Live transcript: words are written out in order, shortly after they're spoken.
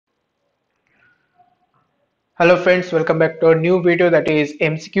Hello friends, welcome back to a new video that is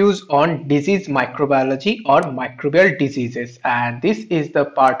MCQs on disease microbiology or microbial diseases, and this is the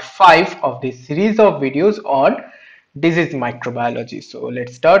part 5 of this series of videos on disease microbiology. So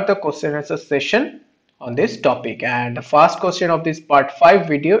let's start the question answer session on this topic, and the first question of this part 5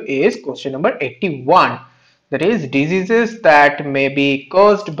 video is question number 81, that is diseases that may be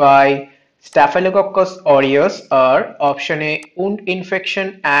caused by Staphylococcus aureus are option A wound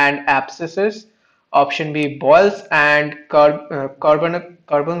infection and abscesses, option B boils and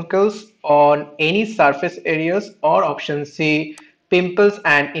carbuncles on any surface areas, or option C pimples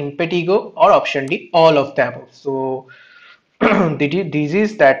and impetigo, or option D all of the above. So the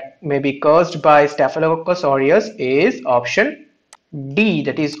disease that may be caused by Staphylococcus aureus is option D,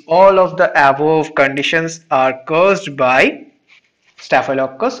 that is all of the above conditions are caused by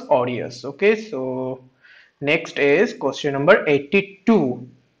Staphylococcus aureus. Okay, so next is question number 82.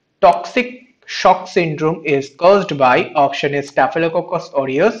 Toxic shock syndrome is caused by option A Staphylococcus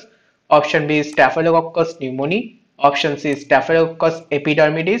aureus, option B Staphylococcus pneumoniae, option C Staphylococcus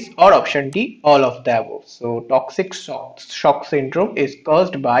epidermidis, or option D all of the above. So toxic shock syndrome is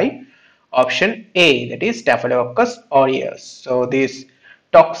caused by option A, that is Staphylococcus aureus. So this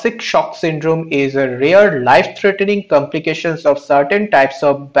toxic shock syndrome is a rare life-threatening complications of certain types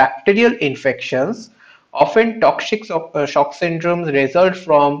of bacterial infections. Often toxic shock syndromes result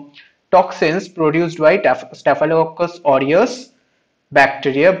from toxins produced by Staphylococcus aureus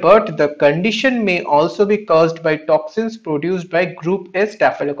bacteria, but the condition may also be caused by toxins produced by group A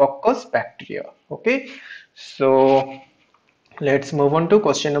Staphylococcus bacteria. Okay, so let's move on to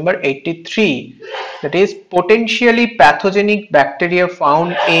question number 83, that is potentially pathogenic bacteria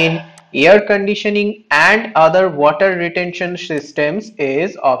found in air conditioning and other water retention systems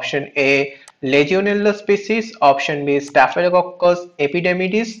is option A Legionella species, option B Staphylococcus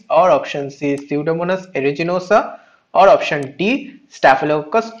epidermidis, or option C Pseudomonas aeruginosa, or option D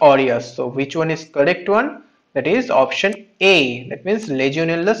Staphylococcus aureus. So which one is correct one? That is option A, that means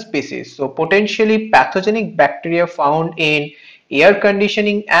Legionella species. So potentially pathogenic bacteria found in air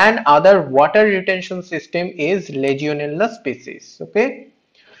conditioning and other water retention system is Legionella species. Okay,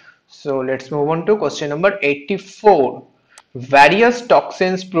 so let's move on to question number 84. Various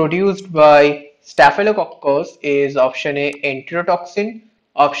toxins produced by Staphylococcus is option A enterotoxin,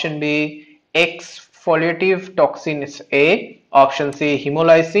 option B exfoliative toxin is A, option C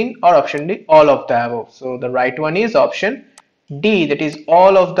hemolysin, or option D all of the above. So the right one is option D, that is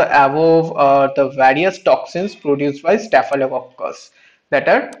all of the above are the various toxins produced by Staphylococcus, that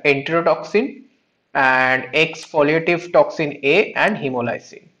are enterotoxin and exfoliative toxin A and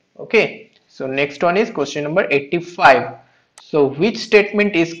hemolysin. Okay, so next one is question number 85. So which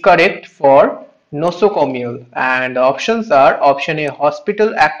statement is correct for nosocomial? And the options are option A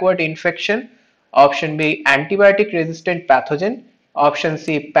hospital acquired infection, option B antibiotic resistant pathogen, option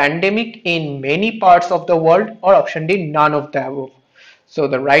C pandemic in many parts of the world, or option D none of the above. So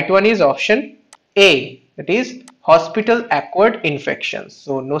the right one is option A, that is hospital acquired infections.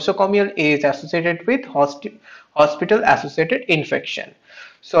 So nosocomial is associated with hospital associated infection.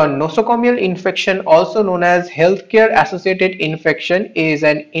 So a nosocomial infection, also known as healthcare associated infection, is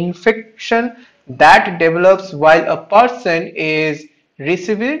an infection that develops while a person is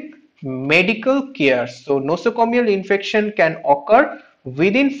receiving medical care. So nosocomial infection can occur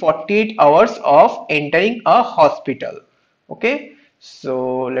within 48 hours of entering a hospital. Okay,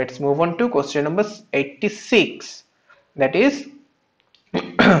 so let's move on to question number 86, that is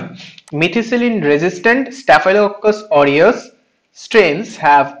methicillin resistant Staphylococcus aureus strains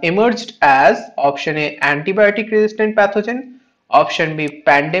have emerged as option A antibiotic resistant pathogen, option B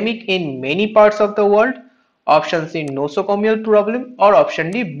pandemic in many parts of the world, option C nosocomial problem, or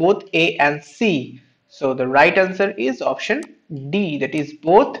option D both A and C. So the right answer is option D, that is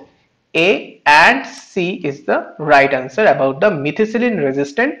both A and C is the right answer about the methicillin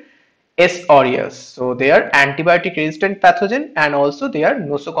resistant S. aureus. So they are antibiotic resistant pathogen, and also they are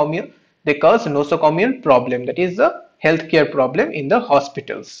nosocomial. They cause nosocomial problem, that is the healthcare problem in the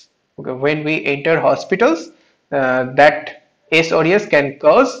hospitals. Okay, when we enter hospitals, that S. aureus can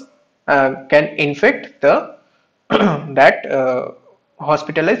cause can infect the that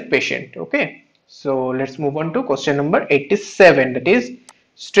hospitalized patient. Okay, so let's move on to question number 87, that is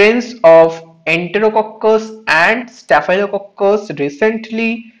strains of enterococcus and staphylococcus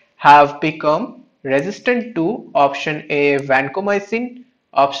recently have become resistant to option A vancomycin,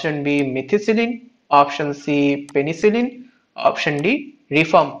 option B methicillin, option C penicillin, option D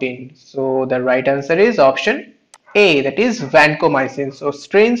rifampin. So the right answer is option A, that is vancomycin. So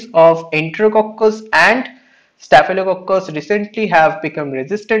strains of enterococcus and staphylococcus recently have become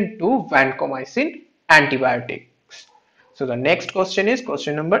resistant to vancomycin antibiotics. So the next question is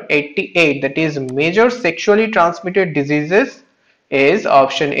question number 88, that is major sexually transmitted diseases is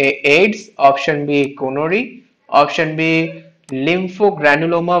option A AIDS, option B gonorrhea, option B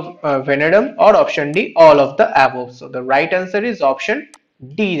lymphogranuloma venereum, or option D all of the above. So the right answer is option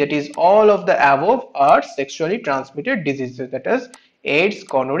D, that is all of the above are sexually transmitted diseases, that is AIDS,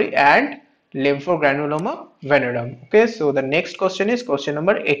 gonorrhea and lymphogranuloma venereum. Okay, so the next question is question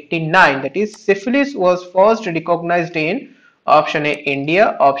number 89, that is syphilis was first recognized in option A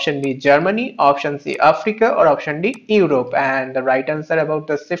India, option B Germany, option C Africa, or option D Europe. And the right answer about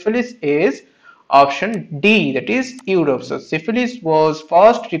the syphilis is option D, that is Europe. So syphilis was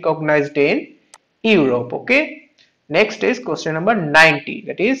first recognized in Europe. Okay, next is question number 90,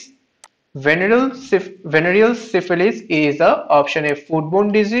 that is venereal syphilis is a option A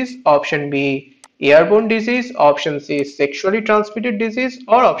foodborne disease, option B airborne disease, option C sexually transmitted disease,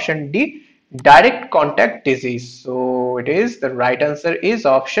 or option D direct contact disease. So it is the right answer is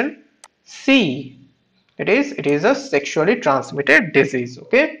option C. It is a sexually transmitted disease.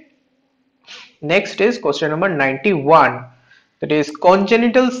 Okay. Next is question number 91. That is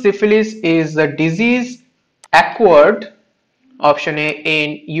congenital syphilis is the disease acquired option A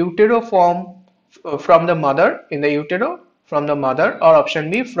in utero form from the mother in the utero from the mother, or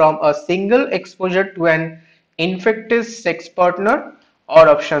option B from a single exposure to an infected sex partner, or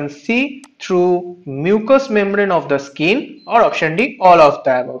option C through mucous membrane of the skin, or option D all of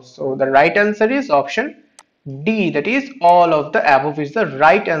the above. So the right answer is option D, that is all of the above is the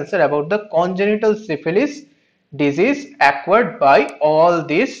right answer about the congenital syphilis disease acquired by all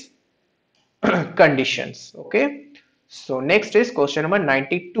these conditions. Okay, so next is question number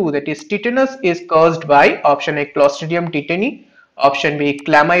 92, that is tetanus is caused by option A Clostridium tetani, option B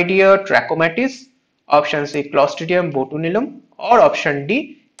Chlamydia trachomatis, option C Clostridium botulinum, or option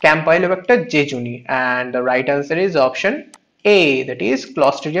D Campylobacter jejuni. And the right answer is option A, that is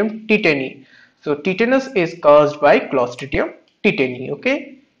Clostridium tetani. So tetanus is caused by Clostridium tetani.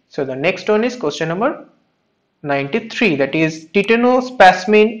 Okay, so the next one is question number 93, that is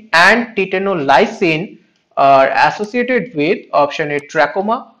titanospasmin and titanolysin are associated with option A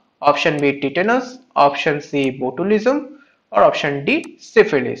trachoma, option B tetanus, option C botulism, or option D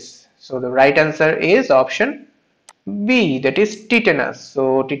syphilis. So the right answer is option B, that is tetanus.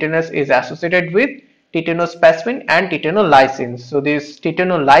 So tetanus is associated with titanospasmin and titanolysin. So this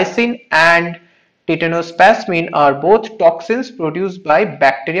titanolysin and titanospasmin are both toxins produced by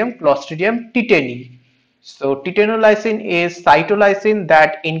bacterium Clostridium tetani. So titanolysin is cytolysin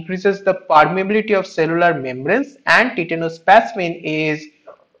that increases the permeability of cellular membranes, and titanospasmin is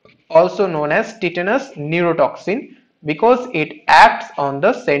also known as tetanus neurotoxin because it acts on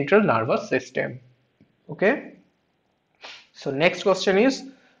the central nervous system. Okay. So next question is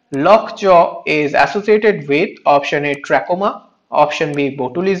lockjaw is associated with option A trachoma, option B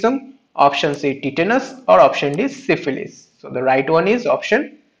botulism, option C tetanus, or option D syphilis. So the right one is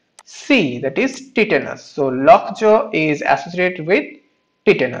option C, that is tetanus. So lockjaw is associated with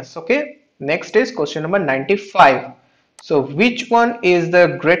tetanus. Okay. Next is question number 95. So which one is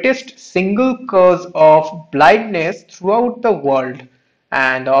the greatest single cause of blindness throughout the world?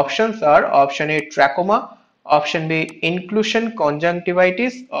 And the options are option A trachoma, option B inclusion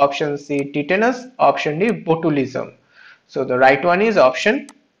conjunctivitis, option C tetanus, option D botulism. So the right one is option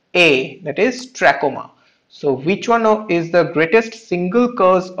A, that is trachoma. So which one is the greatest single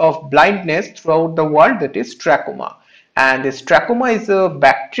cause of blindness throughout the world? That is trachoma. And this trachoma is a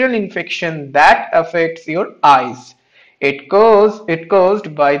bacterial infection that affects your eyes. It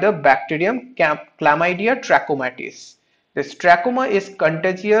caused by the bacterium Chlamydia trachomatis. This trachoma is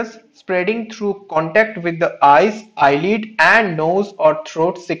contagious, spreading through contact with the eyes, eyelid, and nose or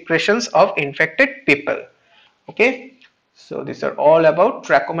throat secretions of infected people. Okay, so these are all about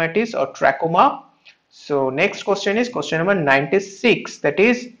trachomatis or trachoma. So next question is question number 96, that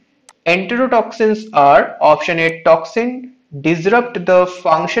is enterotoxins are option A toxin disrupt the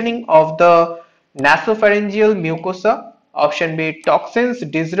functioning of the nasopharyngeal mucosa, option B toxins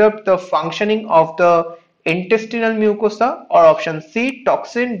disrupt the functioning of the intestinal mucosa, or option C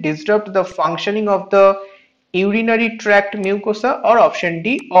toxin disrupt the functioning of the urinary tract mucosa, or option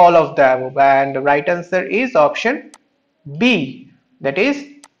D all of the above. And the right answer is option B, that is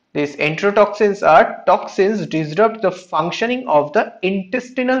these enterotoxins are toxins disrupt the functioning of the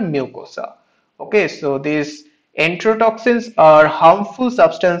intestinal mucosa. Okay, so these enterotoxins are harmful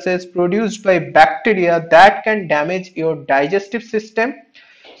substances produced by bacteria that can damage your digestive system.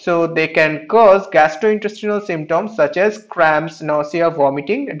 So they can cause gastrointestinal symptoms such as cramps, nausea,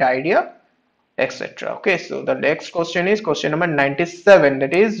 vomiting, diarrhea, etc. Okay, so the next question is question number 97,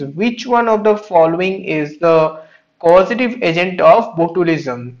 that is, which one of the following is the causative agent of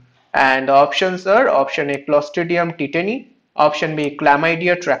botulism? And the options are option A Clostridium tetani, option B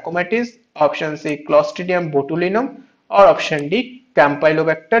Chlamydia trachomatis, option C Clostridium botulinum, or option D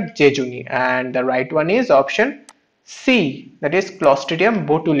Campylobacter jejuni. And the right one is option C, that is Clostridium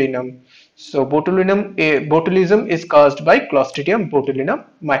botulinum. So botulism is caused by Clostridium botulinum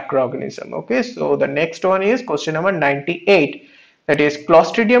microorganism. Okay, so the next one is question number 98. That is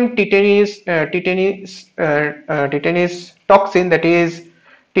Clostridium tetanus toxin, that is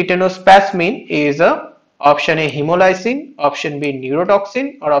titanospasmin, is a option A hemolysin, option B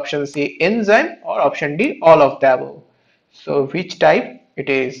neurotoxin, or option C enzyme, or option D all of the above. So which type it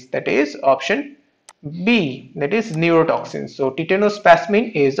is? That is option B, that is neurotoxin. So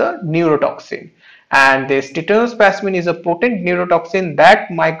titanospasmin is a neurotoxin, and this titanospasmin is a potent neurotoxin that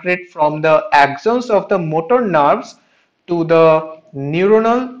migrates from the axons of the motor nerves to the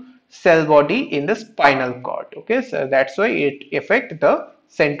neuronal cell body in the spinal cord. Okay, so that's why it affects the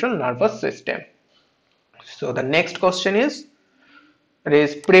central nervous system. So the next question is, that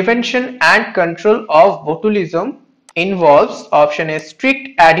is, prevention and control of botulism involves option A strict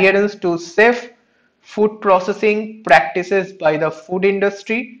adherence to safe food processing practices by the food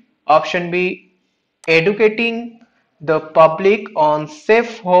industry, option B educating the public on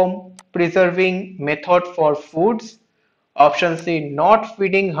safe home preserving method for foods, option C not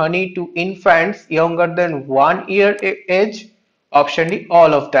feeding honey to infants younger than 1 year age, option D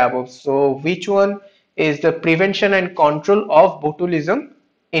all of the above. So which one is the prevention and control of botulism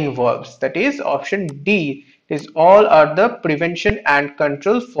involves? That is option D, is all are the prevention and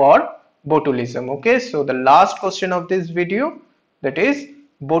control for botulism. Okay, so the last question of this video, that is,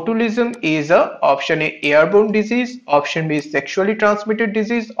 botulism is a option A airborne disease, option B sexually transmitted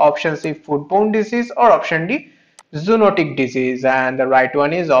disease, option C foodborne disease, or option D zoonotic disease. And the right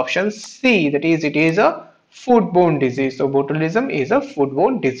one is option C, that is, it is a foodborne disease. So botulism is a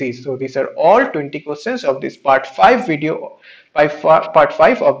foodborne disease. So these are all 20 questions of this part 5 video, by part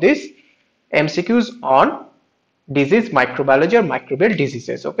 5 of this MCQs on disease microbiology or microbial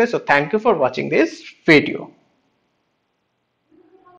diseases. Okay, so thank you for watching this video.